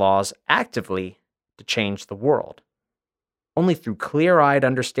of these laws actively to change the world. Only through clear-eyed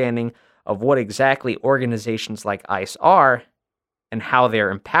understanding of what exactly organizations like ICE are and how they are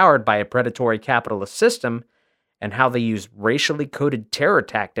empowered by a predatory capitalist system and how they use racially coded terror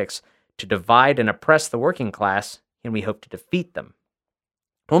tactics to divide and oppress the working class can we hope to defeat them.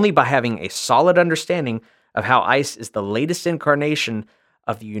 Only by having a solid understanding of how ICE is the latest incarnation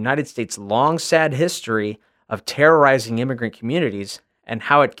of the United States' long, sad history of terrorizing immigrant communities and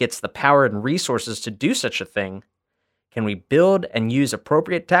how it gets the power and resources to do such a thing, can we build and use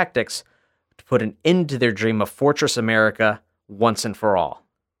appropriate tactics to put an end to their dream of Fortress America once and for all."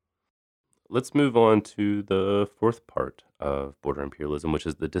 Let's move on to the fourth part of border imperialism, which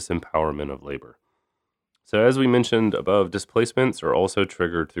is the disempowerment of labor. So as we mentioned above, displacements are also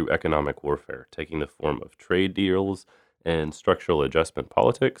triggered through economic warfare, taking the form of trade deals and structural adjustment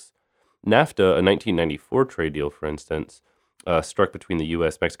politics. NAFTA, a 1994 trade deal, for instance, struck between the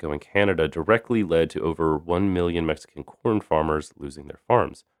U.S., Mexico, and Canada, directly led to over 1 million Mexican corn farmers losing their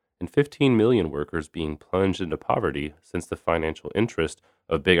farms and 15 million workers being plunged into poverty since the financial interest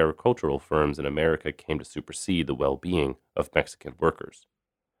of big agricultural firms in America came to supersede the well-being of Mexican workers.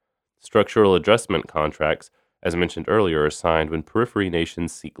 Structural adjustment contracts, as mentioned earlier, are signed when periphery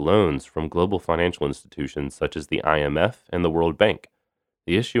nations seek loans from global financial institutions such as the IMF and the World Bank.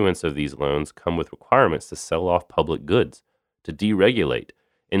 The issuance of these loans come with requirements to sell off public goods, to deregulate,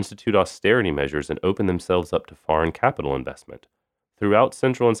 institute austerity measures, and open themselves up to foreign capital investment. Throughout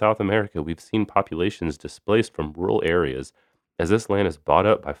Central and South America, we've seen populations displaced from rural areas as this land is bought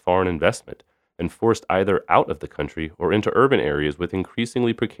up by foreign investment and forced either out of the country or into urban areas with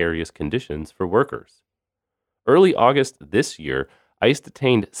increasingly precarious conditions for workers. Early August this year, ICE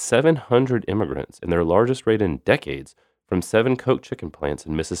detained 700 immigrants in their largest raid in decades from 7 Coke chicken plants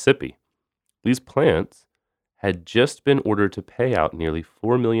in Mississippi. These plants had just been ordered to pay out nearly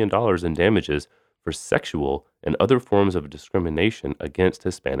 $4 million in damages for sexual and other forms of discrimination against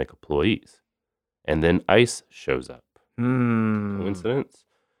Hispanic employees. And then ICE shows up. Coincidence?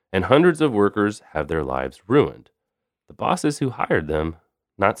 And hundreds of workers have their lives ruined. The bosses who hired them,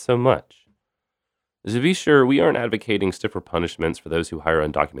 not so much. To be sure, we aren't advocating stiffer punishments for those who hire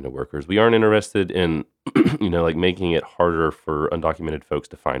undocumented workers. We aren't interested in, making it harder for undocumented folks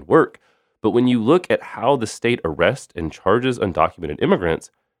to find work. But when you look at how the state arrests and charges undocumented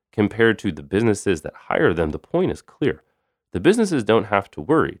immigrants compared to the businesses that hire them, the point is clear. The businesses don't have to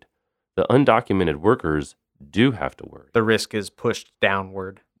worry. The undocumented workers do have to worry. The risk is pushed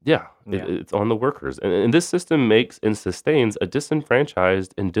downward. Yeah. It's on the workers. And this system makes and sustains a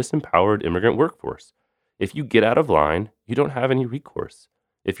disenfranchised and disempowered immigrant workforce. If you get out of line, you don't have any recourse.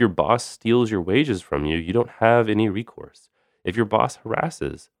 If your boss steals your wages from you, you don't have any recourse. If your boss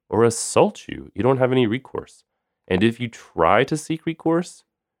harasses or assaults you, you don't have any recourse. And if you try to seek recourse,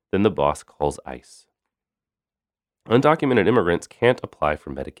 then the boss calls ICE. Undocumented immigrants can't apply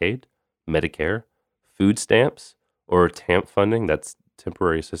for Medicaid, Medicare, food stamps, or TAMP funding. That's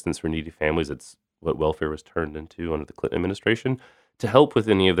temporary assistance for needy families. It's what welfare was turned into under the Clinton administration, to help with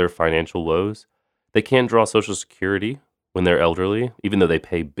any of their financial woes. They can't draw Social Security when they're elderly, even though they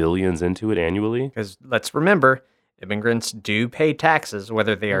pay billions into it annually. Because let's remember, immigrants do pay taxes,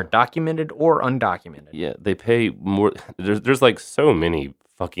 whether they are documented or undocumented. Yeah, they pay more. There's like so many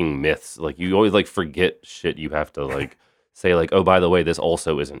fucking myths. Like you always like forget shit you have to like say like, oh, by the way, this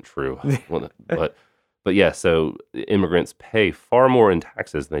also isn't true. But yeah, so immigrants pay far more in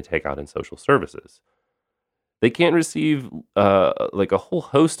taxes than they take out in social services. They can't receive like a whole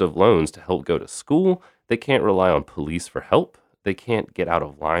host of loans to help go to school. They can't rely on police for help. They can't get out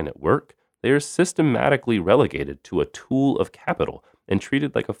of line at work. They are systematically relegated to a tool of capital and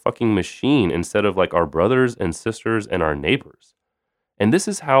treated like a fucking machine instead of like our brothers and sisters and our neighbors. And this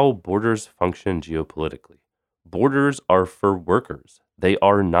is how borders function geopolitically. Borders are for workers. They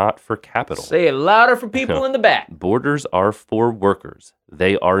are not for capital. Say it louder for people in the back. Borders are for workers.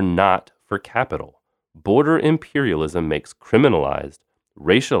 They are not for capital. Border imperialism makes criminalized,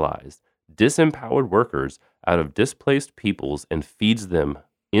 racialized, disempowered workers out of displaced peoples and feeds them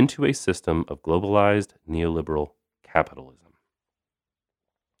into a system of globalized neoliberal capitalism.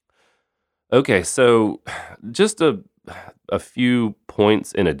 Okay, so just a few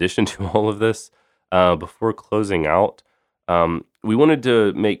points in addition to all of this before closing out. We wanted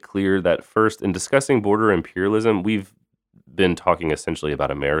to make clear that first, in discussing border imperialism, we've been talking essentially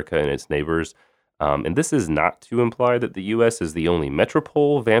about America and its neighbors. And this is not to imply that the U.S. is the only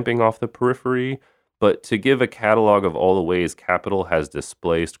metropole vamping off the periphery, but to give a catalog of all the ways capital has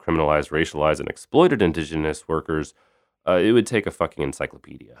displaced, criminalized, racialized, and exploited indigenous workers, it would take a fucking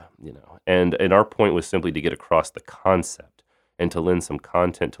encyclopedia, you know. And our point was simply to get across the concept and to lend some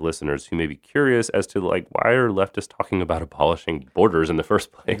content to listeners who may be curious as to, like, why are leftists talking about abolishing borders in the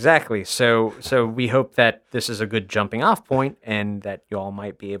first place? Exactly. So we hope that this is a good jumping off point and that you all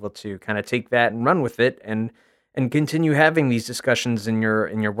might be able to kind of take that and run with it and continue having these discussions in your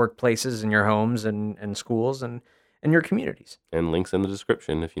workplaces, in your homes and schools and your communities. And links in the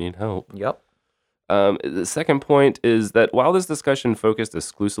description if you need help. Yep. The second point is that while this discussion focused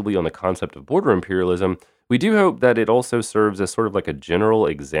exclusively on the concept of border imperialism, we do hope that it also serves as sort of like a general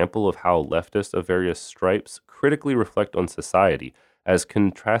example of how leftists of various stripes critically reflect on society as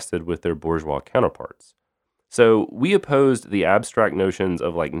contrasted with their bourgeois counterparts. So we opposed the abstract notions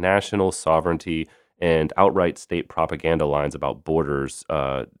of like national sovereignty and outright state propaganda lines about borders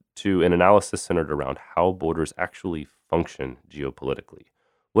to an analysis centered around how borders actually function geopolitically.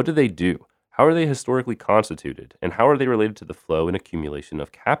 What do they do? How are they historically constituted? And how are they related to the flow and accumulation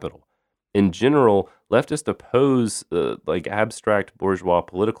of capital? In general, leftists oppose like abstract bourgeois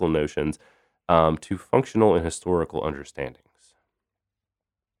political notions to functional and historical understandings.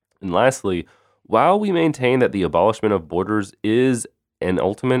 And lastly, while we maintain that the abolishment of borders is an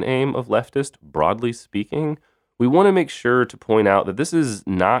ultimate aim of leftists, broadly speaking, we want to make sure to point out that this is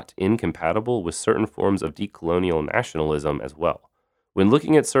not incompatible with certain forms of decolonial nationalism as well. When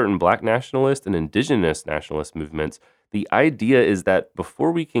looking at certain black nationalist and indigenous nationalist movements, the idea is that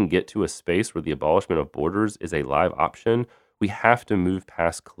before we can get to a space where the abolishment of borders is a live option, we have to move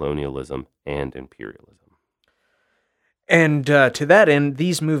past colonialism and imperialism. And to that end,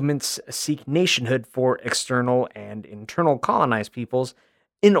 these movements seek nationhood for external and internal colonized peoples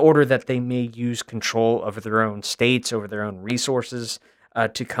in order that they may use control over their own states, over their own resources,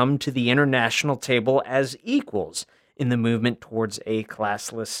 to come to the international table as equals in the movement towards a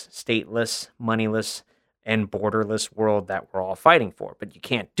classless, stateless, moneyless, and borderless world that we're all fighting for. But you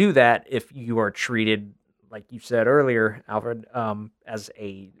can't do that if you are treated, like you said earlier, Alfred, as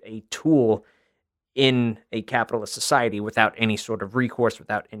a tool in a capitalist society without any sort of recourse,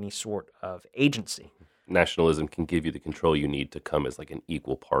 without any sort of agency. Nationalism can give you the control you need to come as like an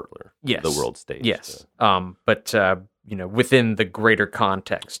equal partner to the world stage. Yes, but within the greater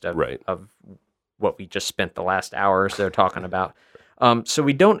context of what we just spent the last hour or so talking about. So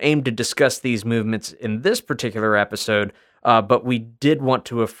we don't aim to discuss these movements in this particular episode, but we did want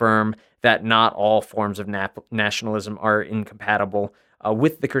to affirm that not all forms of nationalism are incompatible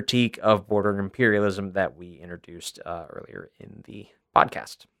with the critique of border imperialism that we introduced earlier in the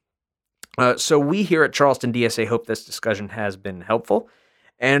podcast. So we here at Charleston DSA hope this discussion has been helpful,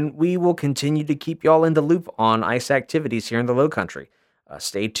 and we will continue to keep y'all in the loop on ICE activities here in the Lowcountry.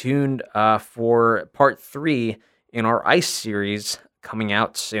 Stay tuned for part 3 in our ICE series coming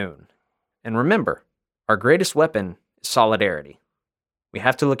out soon. And remember, our greatest weapon is solidarity. We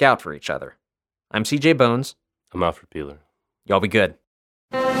have to look out for each other. I'm CJ Bones. I'm Alfred Peeler. Y'all be good.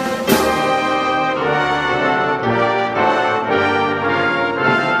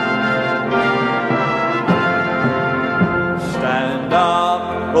 Stand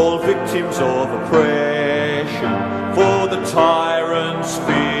up, all victims of oppression, for the tyrants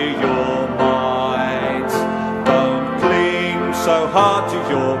fear your might. Don't cling so hard to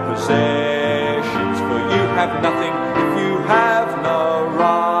your possessions, for you have nothing if you have no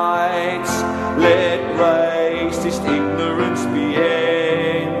rights. Let racist ignorance be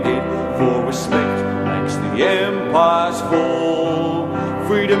ended, for respect makes the empires fall.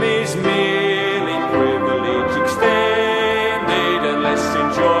 Freedom is merely privilege extended, unless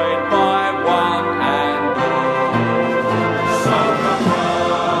enjoyed by one and all. So come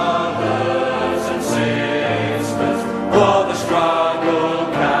brothers and sisters, for the struggle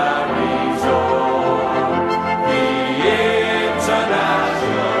carries on. The Internationale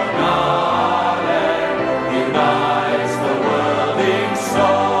unites the world in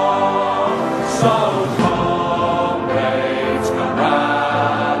song. So comrades, come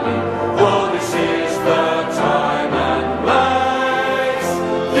rally, for this is the time and place.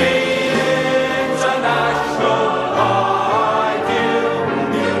 The international ideal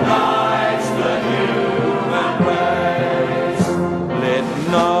unites the human race. Let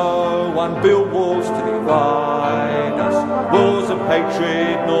no one build walls to divide us, walls of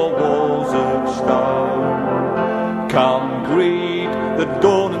hatred nor walls of stone. Come greet the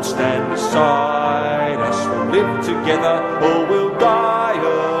dawn and stand beside us. We'll live together or we'll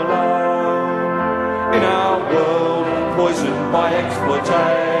poisoned by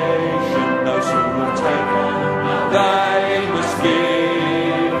exploitation. Those who have taken, they must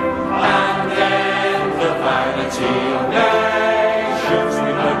give, and end the vanity of nations.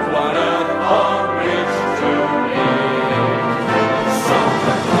 We look one earth on which to live. Some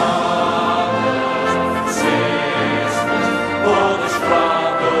are brothers, sisters, for the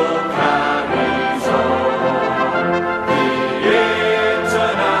struggle carries on. The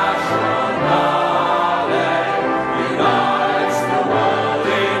Internationale unites the world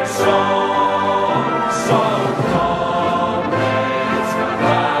in song. So comrades, come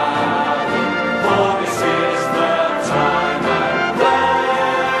rally, for this is the time and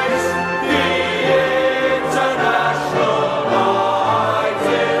place. The international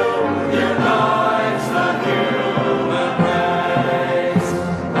ideal unites the human race.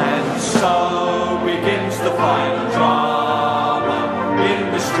 And so begins the final drama in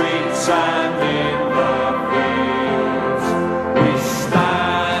the streets and in